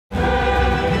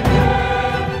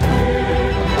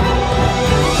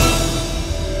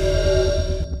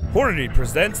Hornady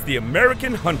presents the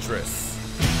American Huntress.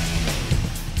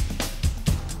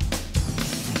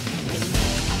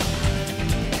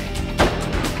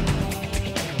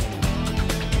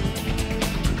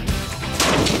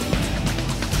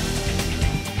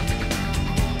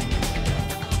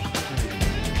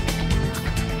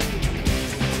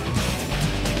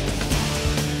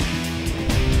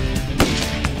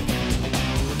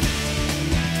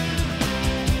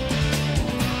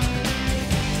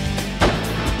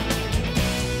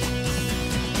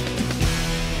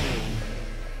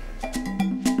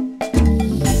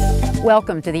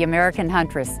 Welcome to the American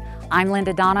Huntress. I'm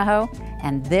Linda Donahoe,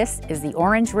 and this is the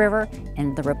Orange River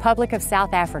in the Republic of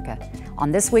South Africa.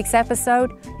 On this week's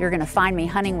episode, you're going to find me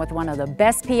hunting with one of the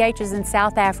best PHs in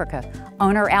South Africa,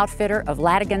 owner-outfitter of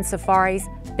Lategan Safaris,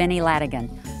 Benny Lategan.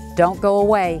 Don't go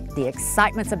away, the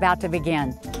excitement's about to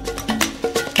begin.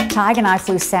 Tig and I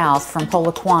flew south from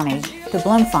Polokwane to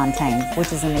Bloemfontein,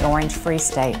 which is in the Orange Free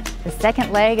State. The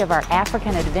second leg of our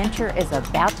African adventure is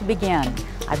about to begin.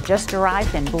 I've just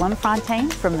arrived in Bloemfontein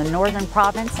from the northern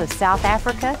province of South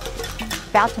Africa.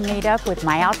 About to meet up with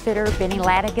my outfitter, Benny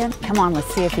Lategan. Come on, let's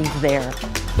see if he's there.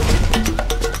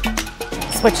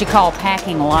 It's what you call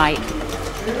packing light.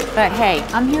 But hey,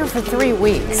 I'm here for 3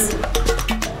 weeks.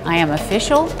 I am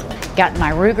official. Got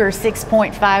my Ruger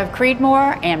 6.5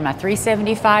 Creedmoor and my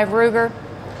 375 Ruger.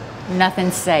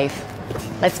 Nothing's safe.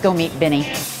 Let's go meet Benny.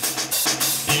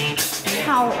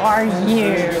 How are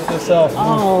you? Yourself.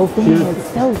 Oh, Benny,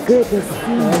 it's so good to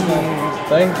see you.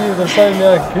 Thank you, the same.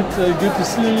 Yeah, good to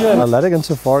see you. Lategan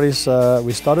Safaris,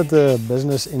 we started the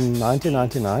business in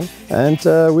 1999,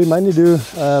 and we mainly do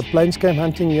plains game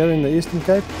hunting here in the Eastern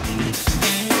Cape.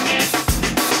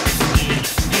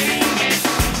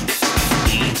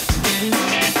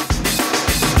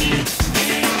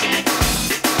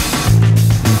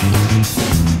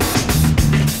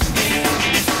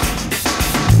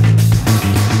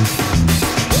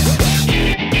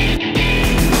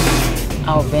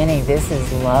 Oh, Benny, this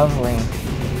is lovely.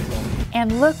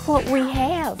 And look what we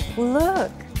have. Look.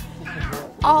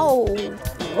 Oh,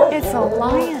 it's a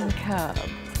lion cub.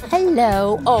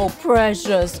 Hello. Oh,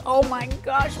 precious. Oh my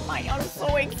gosh, I'm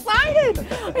so excited.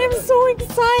 I'm so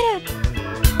excited.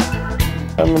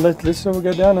 Let's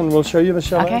go down and we'll show you the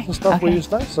chalets and stuff where you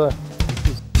stay. So.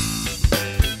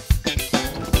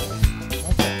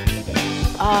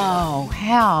 Oh,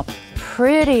 how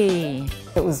pretty.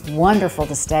 It was wonderful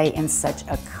to stay in such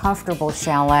a comfortable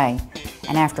chalet,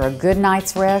 and after a good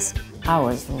night's rest, I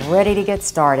was ready to get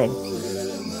started.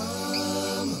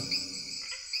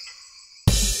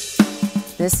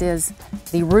 This is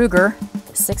the Ruger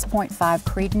 6.5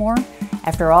 Creedmoor.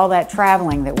 After all that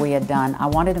traveling that we had done, I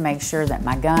wanted to make sure that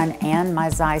my gun and my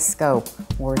Zeiss scope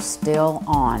were still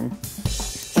on.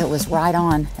 It was right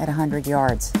on at 100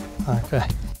 yards. Okay.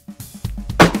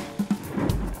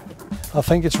 I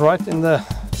think it's right in the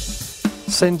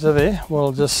center there.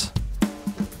 We'll just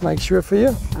make sure for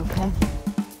you. Okay.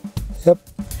 Yep.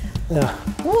 Yeah.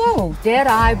 Whoa, dead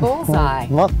eye bullseye.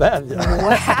 Not bad.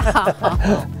 Yeah.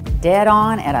 Wow. Dead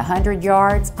on at 100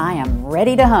 yards. I am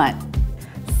ready to hunt.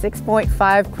 6.5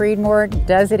 Creedmoor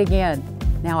does it again.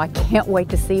 Now I can't wait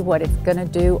to see what it's going to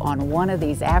do on one of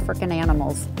these African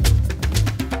animals.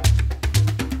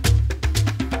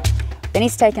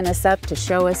 Benny's taken us up to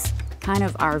show us kind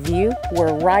of our view.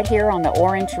 We're right here on the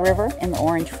Orange River in the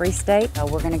Orange Free State.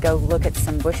 We're going to go look at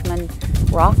some Bushman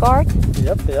rock art.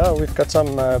 Yep, yeah, we've got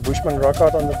some Bushman rock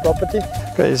art on the property.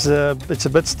 Okay, it's a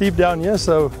bit steep down here,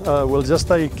 so we'll just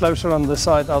stay closer on this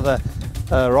side of the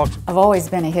rocks. I've always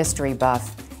been a history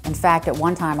buff. In fact, at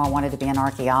one time I wanted to be an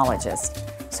archaeologist.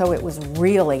 So it was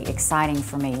really exciting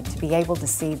for me to be able to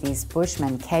see these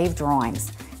Bushman cave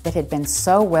drawings that had been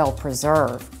so well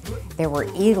preserved. There were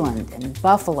eland and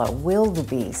buffalo,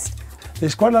 wildebeest.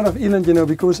 There's quite a lot of eland, you know,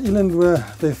 because eland were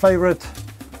their favorite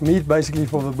meat basically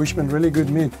for the Bushmen, really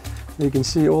good meat. You can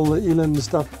see all the eland and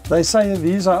stuff. They say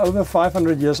these are over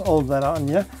 500 years old that are on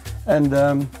here, and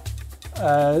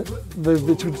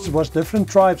it was different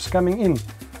tribes coming in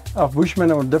of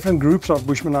Bushmen, or different groups of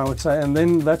Bushmen, I would say, and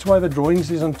then that's why the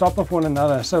drawings is on top of one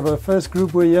another. So the first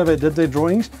group were here, they did their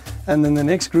drawings, and then the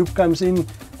next group comes in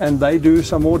and they do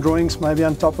some more drawings maybe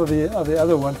on top of the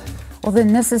other one. Well,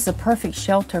 then this is a perfect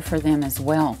shelter for them as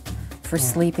well, for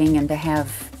sleeping and to have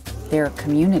their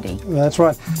community. That's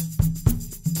right.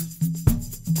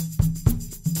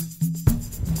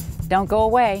 Don't go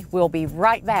away. We'll be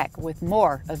right back with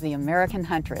more of the American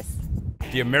Huntress.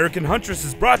 The American Huntress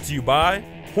is brought to you by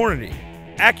Hornady,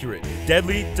 accurate,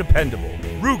 deadly, dependable.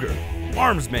 Ruger,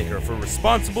 arms maker for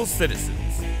responsible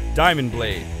citizens. Diamond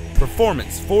Blade,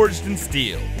 performance forged in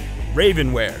steel.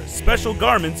 Ravenwear, special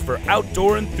garments for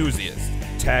outdoor enthusiasts.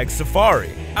 Tag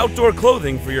Safari, outdoor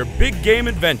clothing for your big game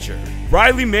adventure.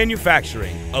 Riley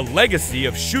Manufacturing, a legacy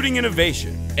of shooting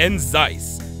innovation. And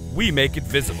Zeiss, we make it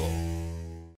visible.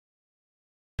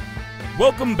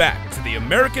 Welcome back to the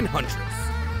American Huntress.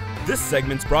 This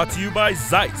segment's brought to you by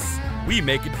Zeiss, we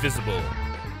make it visible.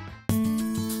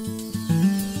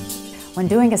 When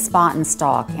doing a spot and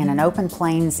stalk in an open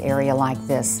plains area like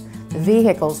this, the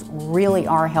vehicles really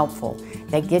are helpful.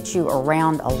 They get you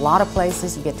around a lot of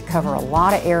places, you get to cover a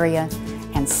lot of area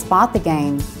and spot the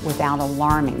game without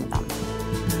alarming them.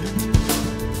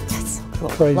 That's so cool.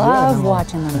 Crazy Love animals.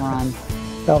 watching them run.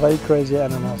 They're very crazy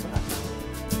animals.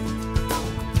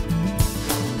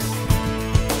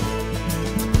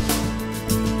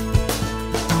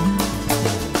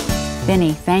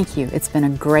 Benny, thank you. It's been a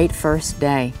great first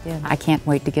day. Yeah. I can't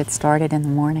wait to get started in the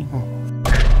morning.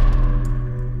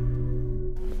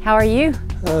 How are you?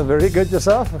 Very good,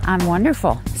 yourself? I'm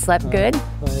wonderful. Slept good?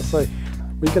 So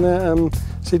we're gonna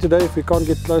see today if we can't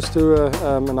get close to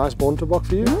a nice Bontebok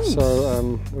for you.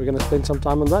 So we're gonna spend some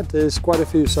time on that. There's quite a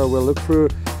few, so we'll look through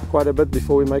quite a bit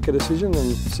before we make a decision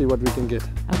and see what we can get.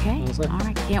 Okay, all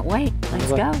right, can't wait. Let's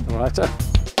go. All right.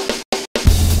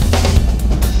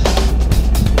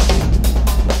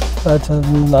 That's a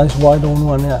nice wide-on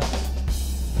one, yeah.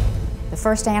 The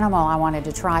first animal I wanted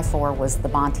to try for was the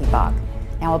Bontebok.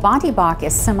 Now, a Bontebok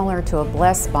is similar to a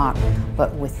Blesbok,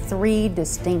 but with 3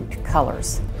 distinct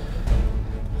colors.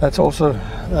 That's also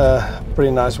a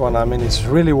pretty nice one. I mean, it's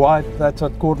really wide. That's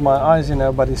what caught my eyes, you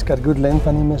know, but he's got good length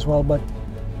on him as well, but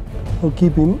we'll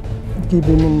keep him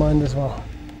in mind as well.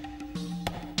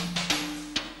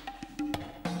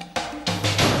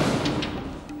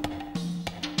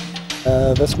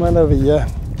 This man over here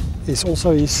is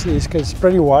also, he's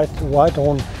pretty wide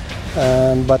on.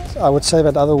 But I would say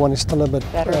that other one is still a bit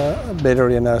better,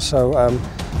 you know, so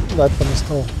that one is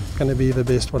still going to be the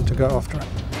best one to go after.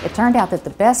 It turned out that the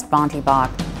best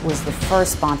Bontebok was the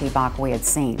first Bontebok we had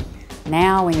seen.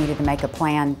 Now we needed to make a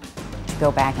plan to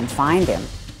go back and find him.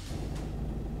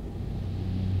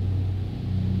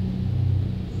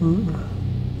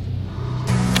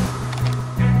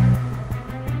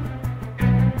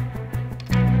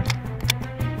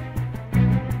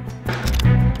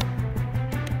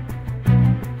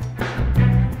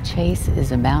 Chase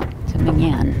is about to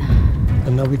begin.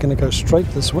 And now we're going to go straight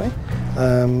this way.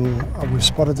 We've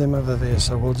spotted them over there,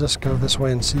 so we'll just go this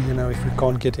way and see, you know, if we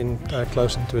can't get in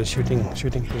close into a shooting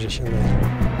position there.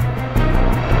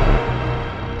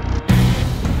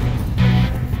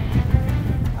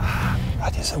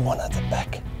 Right, there's the one at the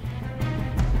back.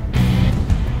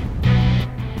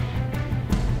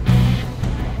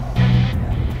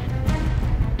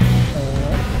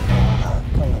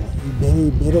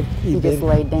 He just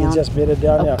laid down. He just bedded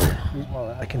down, yeah.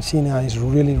 Well, I can see now he's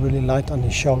really, really light on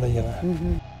his shoulder, you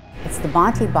know. It's the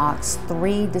Bontebok's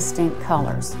 3 distinct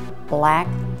colors, black,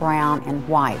 brown, and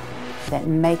white, that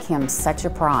make him such a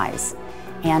prize.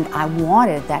 And I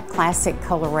wanted that classic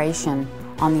coloration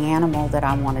on the animal that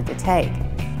I wanted to take.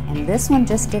 And this one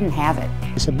just didn't have it.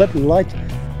 It's a bit light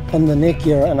on the neck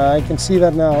here, and I can see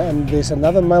that now. And there's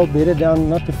another male bedded down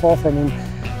not too far from him.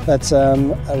 That's a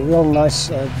real nice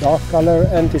dark color,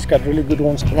 and he's got really good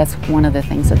horns. That's one of the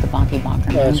things that the Bontebok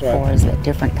are known for, is that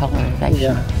different colorization.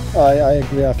 Yeah, I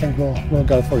agree. I think we'll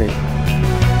go for it.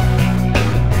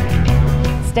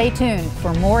 Stay tuned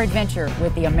for more adventure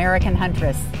with the American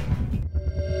Huntress.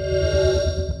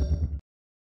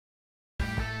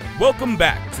 Welcome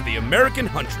back to the American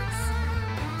Huntress.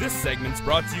 This segment's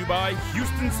brought to you by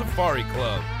Houston Safari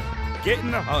Club. Get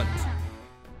in the hunt.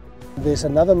 There's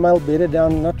another male bedded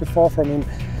down not too far from him.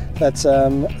 That's a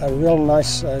real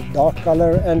nice dark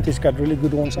color, and he's got really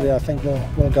good horns. Yeah, I think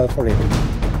we'll go for it.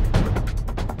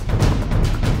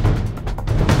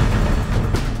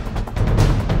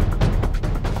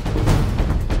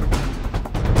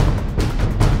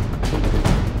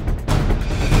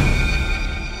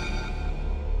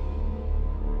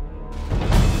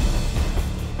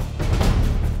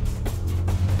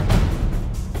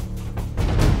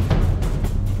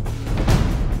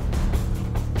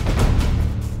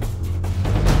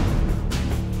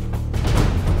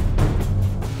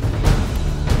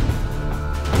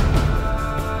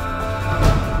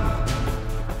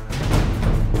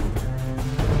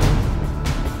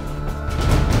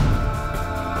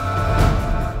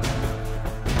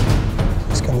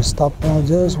 Stop now,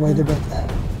 just wait a bit.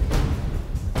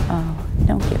 Oh,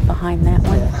 don't get behind that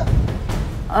one.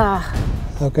 Yeah.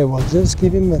 Okay, well, just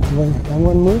give him that when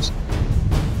one moves.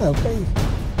 Okay.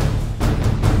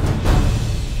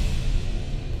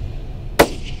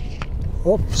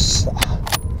 Oops.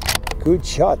 Good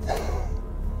shot.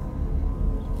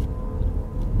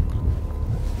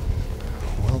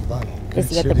 Is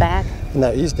he at the back?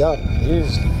 No, he's down.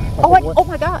 He's. Oh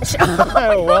my gosh!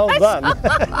 Well done.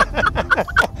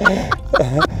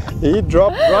 He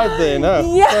dropped right there.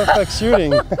 No, yeah. Perfect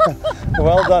shooting.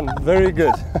 Well done. Very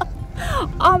good.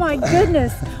 Oh my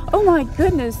goodness! Oh my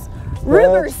goodness!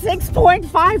 River 6.5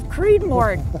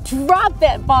 Creedmoor. Drop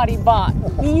that Bontebok.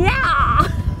 Yeah!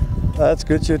 That's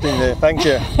good shooting there. Thank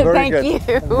you. Very Thank good.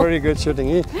 you. Very good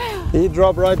shooting. He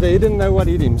dropped right there. He didn't know what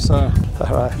hit him. So, all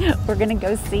right. We're gonna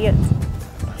go see it.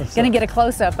 Gonna get a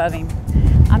close up of him.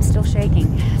 I'm still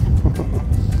shaking.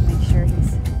 Make sure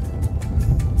he's.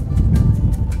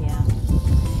 Yeah.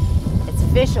 It's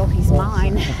official. He's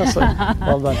mine.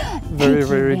 Well done. Very,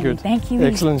 very good. Thank you.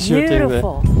 Excellent He's shooting there.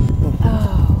 Oh,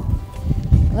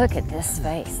 look at this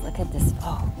face. Look at this.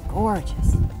 Oh,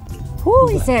 gorgeous. Whoo,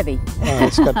 he's heavy.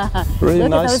 It's got really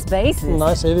Look nice, at those bases.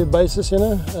 nice heavy bases, you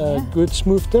know, good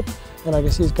smooth tip, and I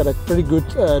guess he's got a pretty good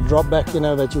drop back, you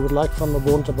know, that you would like from a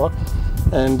Bontebok,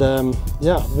 and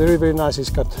yeah, very, very nice.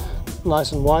 He's got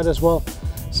nice and wide as well,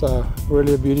 so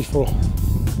really a beautiful,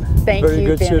 Thank very you,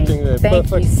 good Benny. shooting there. Thank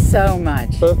Perfect, you so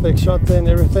much. perfect shot there and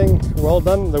everything. Well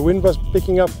done. The wind was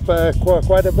picking up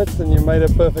quite a bit, and you made a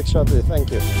perfect shot there. Thank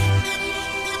you.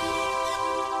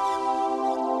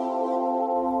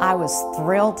 I was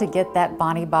thrilled to get that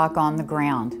Bontebok on the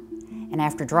ground. And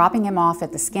after dropping him off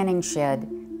at the skinning shed,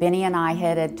 Benny and I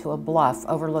headed to a bluff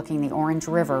overlooking the Orange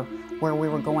River where we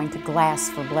were going to glass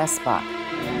for Blesbok.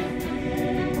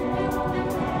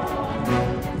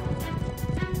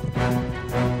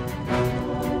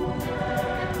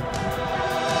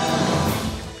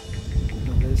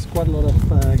 There's quite a lot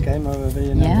of game over there,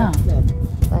 you know. Yeah.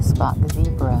 Blesbok, the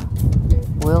zebra,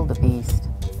 wildebeest.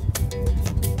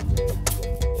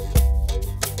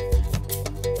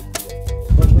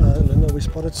 We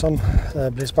spotted some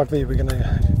Blesbok there. We're going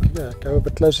to go a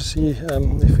bit closer, see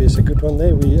if there's a good one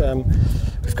there.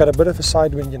 We've got a bit of a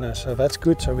side wind, you know, so that's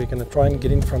good. So we're going to try and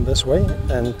get in from this way,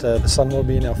 and the sun will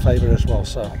be in our favor as well.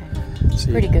 So,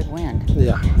 see. Pretty good wind.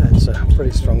 Yeah, it's a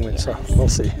pretty strong wind, so we'll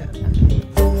see.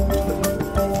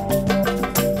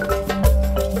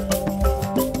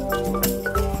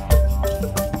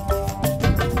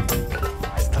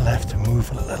 We still have to move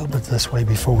a little bit this way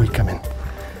before we come in.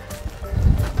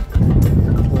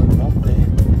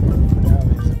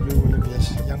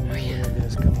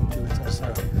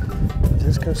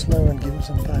 Go slow and give him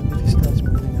some time. If he starts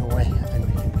moving away, then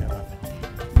we can go up.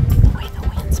 The way the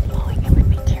wind's blowing, it would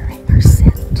be carrying our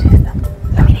scent to them.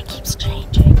 I mean, it keeps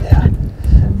changing. Yeah.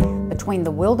 Between the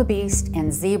wildebeest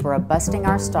and zebra busting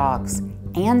our stalks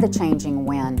and the changing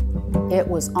wind, it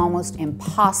was almost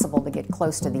impossible to get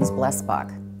close to these Blesbok.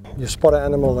 You spot an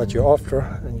animal that you're after,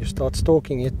 and you start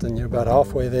stalking it, and you're about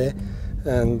halfway there,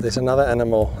 and there's another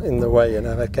animal in the way, you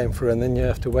know, that came through, and then you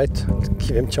have to wait to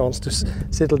give him a chance to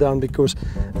settle down, because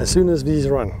as soon as these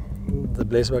run, the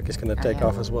Blesbok is going to take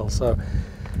off as well. So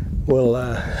we'll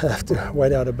have to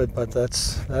wait out a bit, but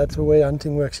that's the way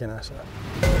hunting works, you know. So.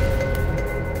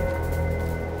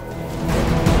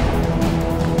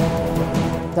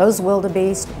 Those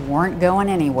wildebeest weren't going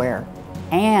anywhere,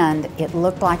 and it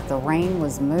looked like the rain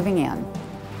was moving in.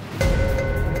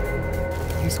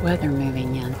 There's weather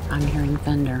moving in. I'm hearing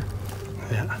thunder.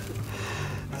 Yeah,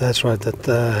 that's right.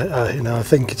 That you know, I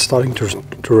think it's starting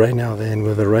to rain now there, and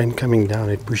with the rain coming down,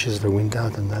 it pushes the wind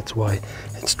out, and that's why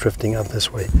it's drifting up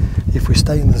this way. If we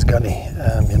stay in this gully,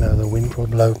 you know, the wind will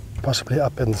blow possibly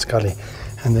up in this gully,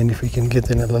 and then if we can get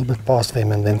in a little bit past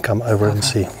them and then come over and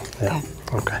see. Yeah.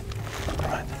 Okay. All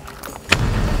right.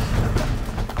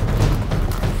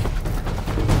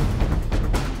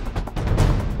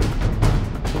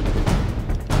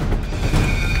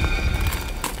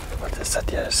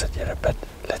 Sit here a bit,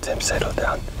 let them settle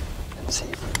down and see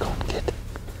if we can't get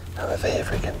over there.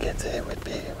 If we can get there, we'll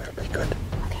be good.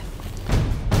 Okay.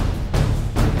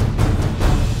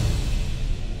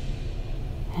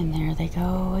 And there they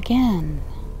go again.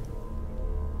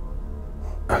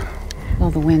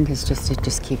 Well, the wind is it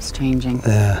just keeps changing.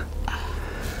 Yeah.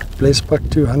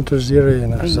 Blesbok 2, Huntress 0, you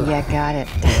know. So. Yeah, got it.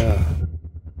 Yeah.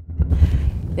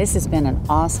 This has been an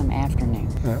awesome afternoon,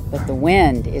 but the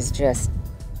wind is just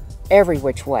every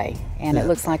which way, and it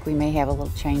looks like we may have a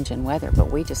little change in weather, but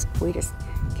we just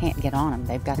can't get on them.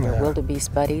 They've got their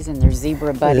wildebeest buddies and their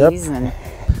zebra buddies, and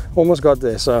almost got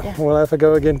there. So we'll have to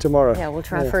go again tomorrow. Yeah, we'll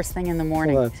try first thing in the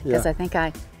morning, because I think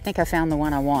I found the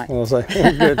one I want. I'll say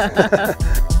good.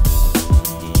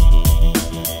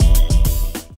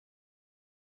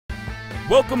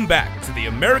 Welcome back to the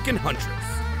American Huntress.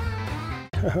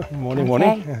 Morning, Okay.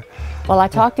 morning. Yeah. Well, I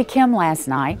talked to Kim last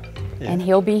night, and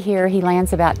he'll be here. He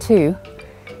lands about 2,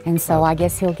 and so I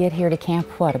guess he'll get here to camp,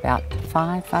 what, about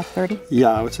 5:30? Yeah,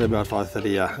 I would say about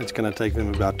 5:30, yeah. It's going to take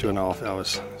them about 2.5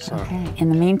 hours. So. Okay. In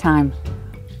the meantime,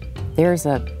 there's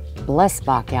a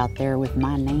Blesbok out there with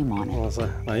my name on it.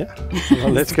 Oh yeah? Well,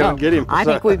 let's go and get him. I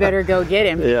think we better go get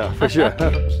him. Yeah, for sure.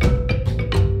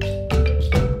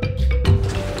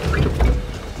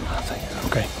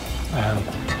 Okay,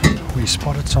 we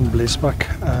spotted some Blesbok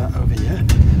over here.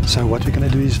 So what we're going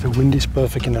to do is, the wind is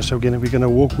perfect, you know, so we're going to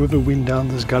walk with the wind down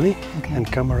this gully and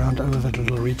come around over that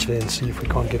little reach there and see if we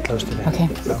can't get close to them. Okay.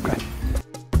 Okay.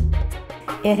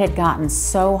 It had gotten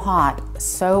so hot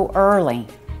so early,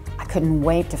 I couldn't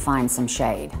wait to find some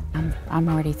shade. I'm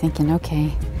already thinking,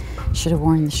 okay, should have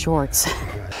worn the shorts.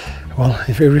 Well,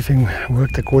 if everything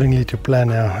worked accordingly to plan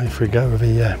now, if we go over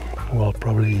here, we'll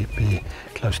probably be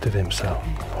close to them, so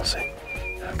we'll see.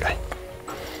 Okay.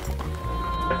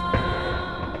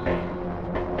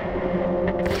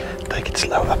 Take it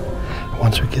slow up.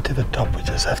 Once we get to the top, we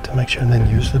just have to make sure and then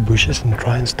use the bushes and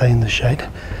try and stay in the shade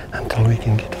until we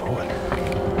can get forward.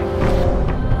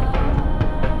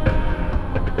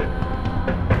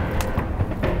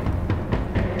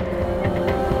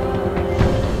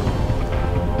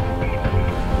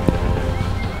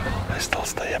 They still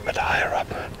stay a bit higher up.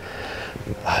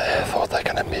 I thought they're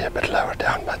going to be a bit lower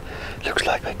down, but looks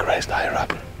like they grazed higher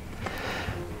up.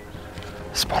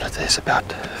 Spotted there's about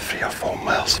 3 or 4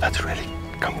 males that's really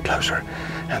come closer,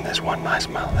 and there's one nice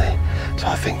male there. So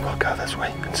I think we'll go this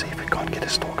way and see if we can't get a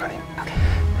stalk on him. Okay.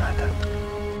 Right then.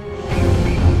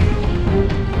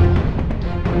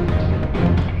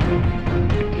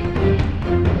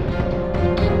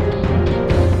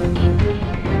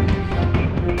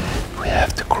 We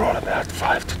have to crawl about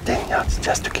 5 to 10 yards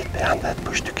just to get behind that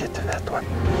bush to get to that one.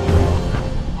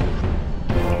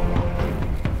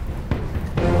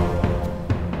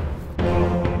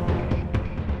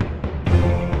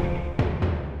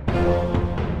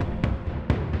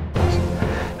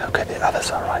 Okay, the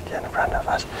others are right here in front of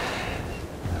us.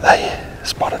 They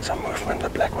spotted some movement, the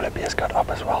black wildebeest got up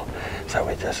as well. So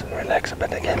we just relax a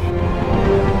bit again.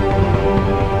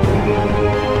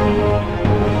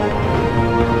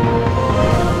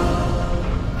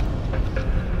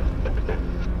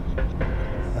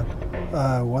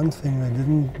 One thing they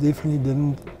definitely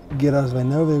didn't get us. I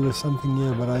know there was something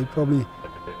here, but I probably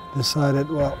decided,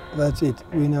 well, that's it.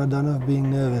 We're now done of being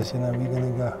nervous, you know, we're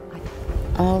gonna go.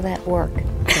 All that work.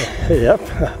 Yep,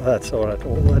 that's all right,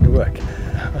 all that work.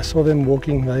 I saw them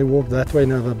walking, they walked that way.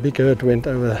 Now the big herd went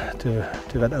over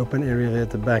to that open area there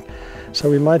at the back. So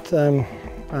we might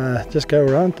just go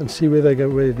around and see where they go,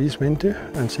 where these went to,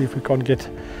 and see if we can't get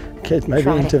maybe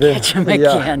Try into to them. catch them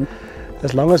again.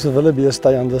 As long as the wildebeest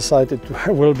stay on this side, it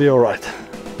will be all right.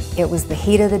 It was the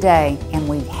heat of the day, and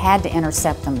we had to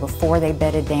intercept them before they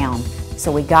bedded down.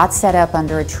 So we got set up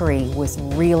under a tree with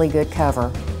really good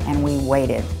cover, and we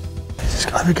waited. It's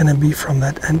either going to be from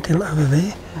that anthill over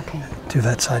there to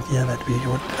that side here that we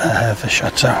would have a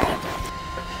shot. So,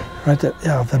 right,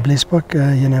 yeah, the Blesbok,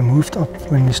 you know, moved up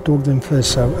when we stalked them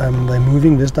first. So they're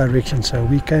moving this direction. So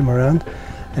we came around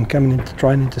and coming in to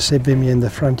try and intercept them here in the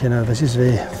front. You know, this is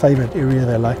their favorite area.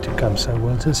 They like to come. So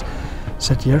we'll just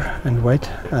sit here and wait.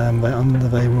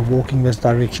 They were walking this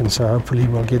direction, so hopefully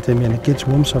we'll get them in. It gets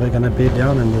warm, so they're going to bed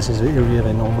down, and this is the area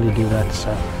they normally do that. So,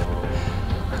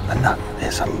 and now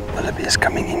there's some wildebeest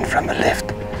coming in from the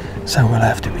left, so we'll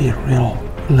have to be real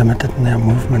limited in our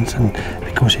movements, and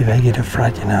because if they get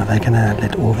afraid, you know, they're going to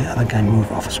let all the other game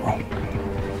move off as well.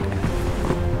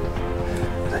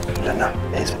 Now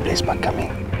there's the Blesbok coming.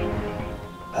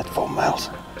 That 4 males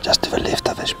just to the left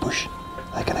of this bush.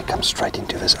 They're going to come straight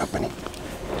into this opening.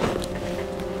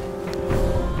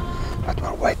 But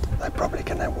we'll wait. They're probably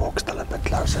going to walk still a bit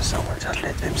closer, so we'll just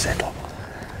let them settle.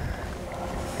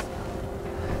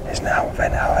 It's now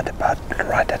at about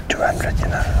right at 200, you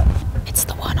know. It's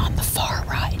the one on the far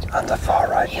right. On the far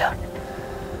right, yeah.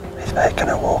 They're going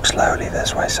to walk slowly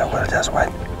this way, so we'll just wait.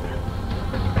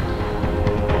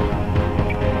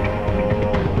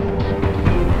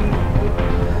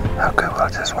 Okay, we'll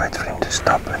just wait for him to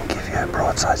stop and give you a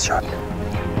broadside shot.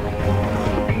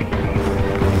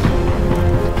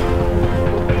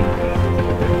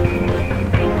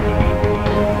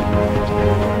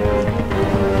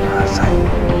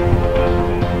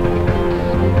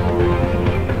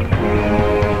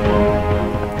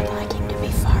 I'd like him to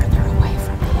be farther away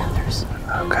from the others.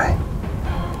 Okay.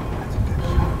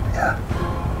 Yeah.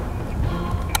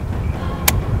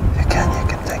 You can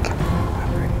take him.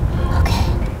 Okay.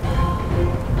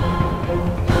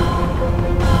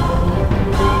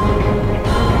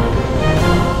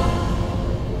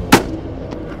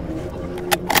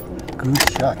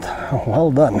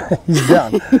 Well done. He's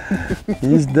down.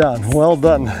 He's down. Well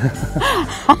done.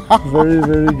 Very,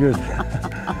 very good.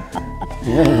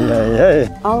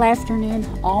 Yeah. All afternoon,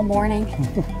 all morning,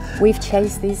 we've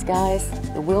chased these guys,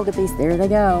 the wildebeest. There they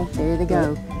go. There they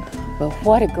go. But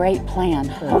what a great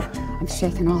plan. Oh, I'm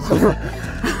shaking all over.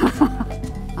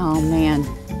 Oh man,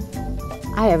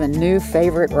 I have a new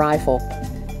favorite rifle.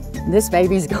 This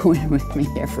baby's going with me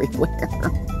everywhere.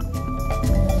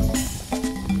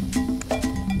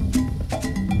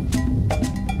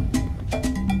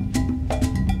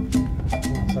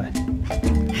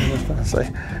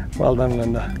 Well done,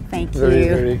 Linda. Thank you. Very,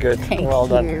 very good. Thank well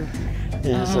done. you.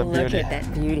 He's a beauty. Look at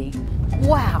that beauty.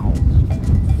 Wow.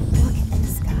 Look at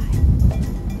this guy.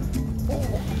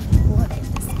 Look at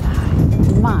this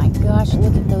guy. My gosh,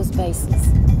 look at those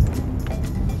bases.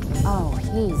 Oh,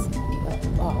 he's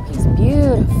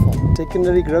beautiful.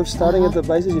 Secondary growth starting at the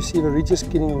bases. You see the ridges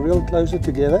getting real closer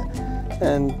together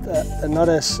and not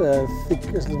as thick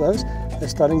as those. They're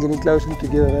starting getting closer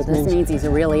together. That means he's a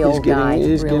really old guy.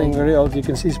 He's getting very old. You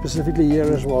can see specifically here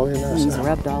as well. You know, he's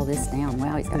rubbed all this down.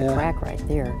 Wow, he's got a crack right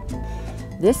there.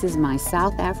 This is my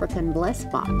South African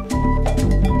Blesbok.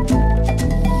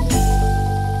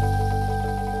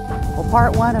 Well,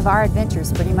 part one of our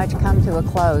adventures pretty much come to a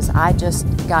close. I just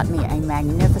got me a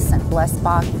magnificent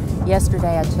Blesbok.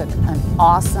 Yesterday I took an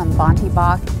awesome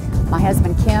Bontebok. My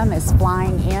husband Kim is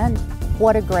flying in.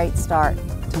 What a great start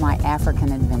to my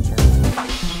African adventure.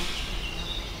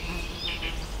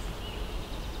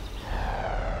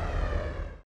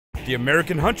 The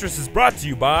American Huntress is brought to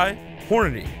you by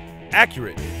Hornady,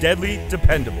 accurate, deadly,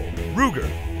 dependable. Ruger,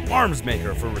 arms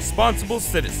maker for responsible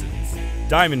citizens.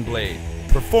 Diamond Blade,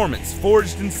 performance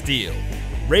forged in steel.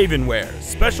 Ravenwear,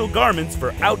 special garments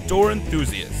for outdoor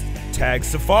enthusiasts. Tag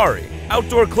Safari,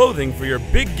 outdoor clothing for your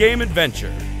big game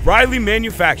adventure. Riley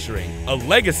Manufacturing, a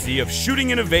legacy of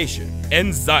shooting innovation.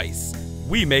 And Zeiss,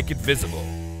 we make it visible.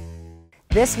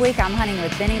 This week I'm hunting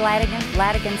with Benny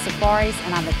Lategan Safaris,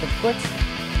 and I'm at the Butch.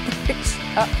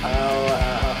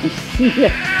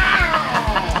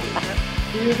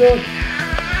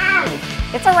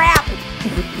 It's a wrap.